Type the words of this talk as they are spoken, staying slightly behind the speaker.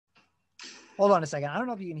hold on a second. I don't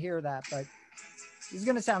know if you can hear that, but this is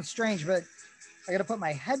going to sound strange, but I got to put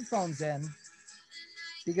my headphones in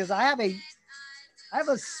because I have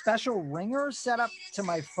a special ringer set up to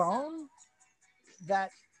my phone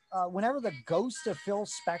that whenever the ghost of Phil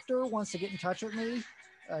Spector wants to get in touch with me,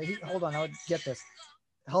 hold on, I'll get this.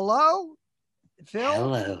 Hello,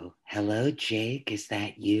 Phil? Hello, Jake. Is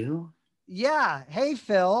that you? Yeah. Hey,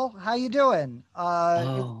 Phil. How you doing?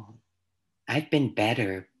 Oh, I've been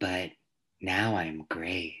better, but now I'm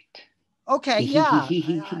great. Okay. Yeah.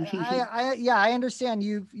 I understand.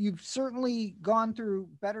 You've certainly gone through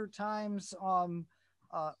better times on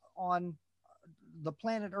the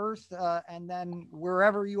planet Earth, and then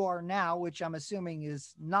wherever you are now, which I'm assuming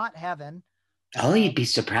is not heaven. Oh, you'd be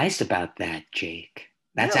surprised about that, Jake.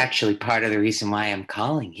 That's Really? actually part of the reason why I'm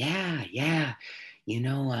calling. Yeah. You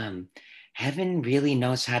know, heaven really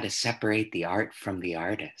knows how to separate the art from the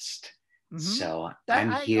artist. Mm-hmm. So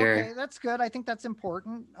I'm here. Okay, that's good. I think that's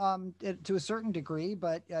important to a certain degree.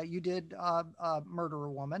 But you did murder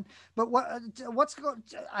a woman. But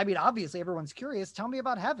I mean, obviously, everyone's curious. Tell me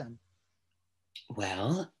about heaven.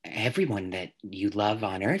 Well, everyone that you love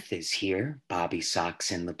on earth is here. Bobby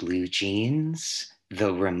Sox and the Blue Jeans,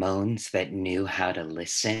 the Ramones that knew how to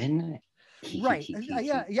listen. Right.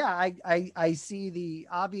 Yeah. I see the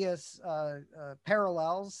obvious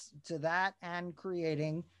parallels to that and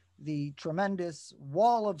creating the tremendous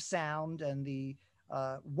wall of sound and the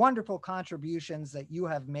wonderful contributions that you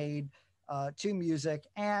have made to music,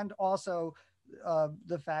 and also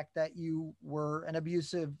the fact that you were an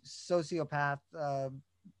abusive sociopath,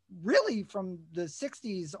 really from the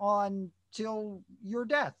 60s on till your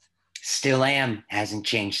death. Still am. Hasn't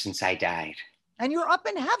changed since I died. And you're up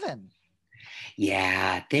in heaven.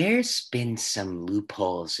 Yeah, there's been some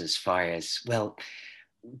loopholes as far as, well,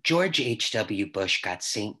 George H.W. Bush got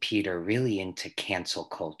St. Peter really into cancel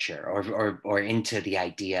culture or into the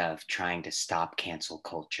idea of trying to stop cancel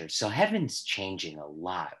culture. So heaven's changing a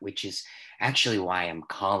lot, which is actually why I'm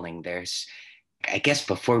calling. I guess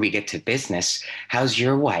before we get to business, how's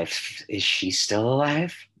your wife? Is she still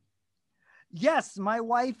alive? Yes, my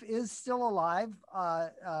wife is still alive.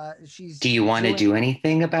 Do you want to do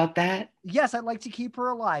anything about that? Yes, I'd like to keep her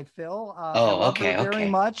alive, Phil. I Oh, love her okay, very okay.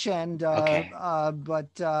 much, and Okay.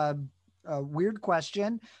 weird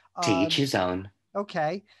question. To each his own.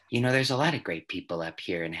 Okay. You know, there's a lot of great people up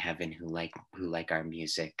here in heaven who like our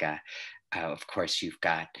music. Of course, you've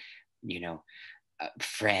got, you know,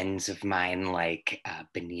 friends of mine like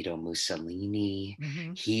Benito Mussolini.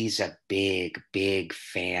 Mm-hmm. He's a big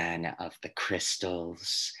fan of the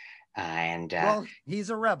Crystals, and Well,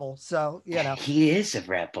 he's a rebel, so you know. he is a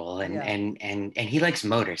rebel, and Yeah. he likes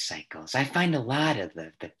motorcycles. I find a lot of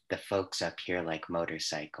the folks up here like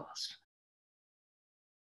motorcycles.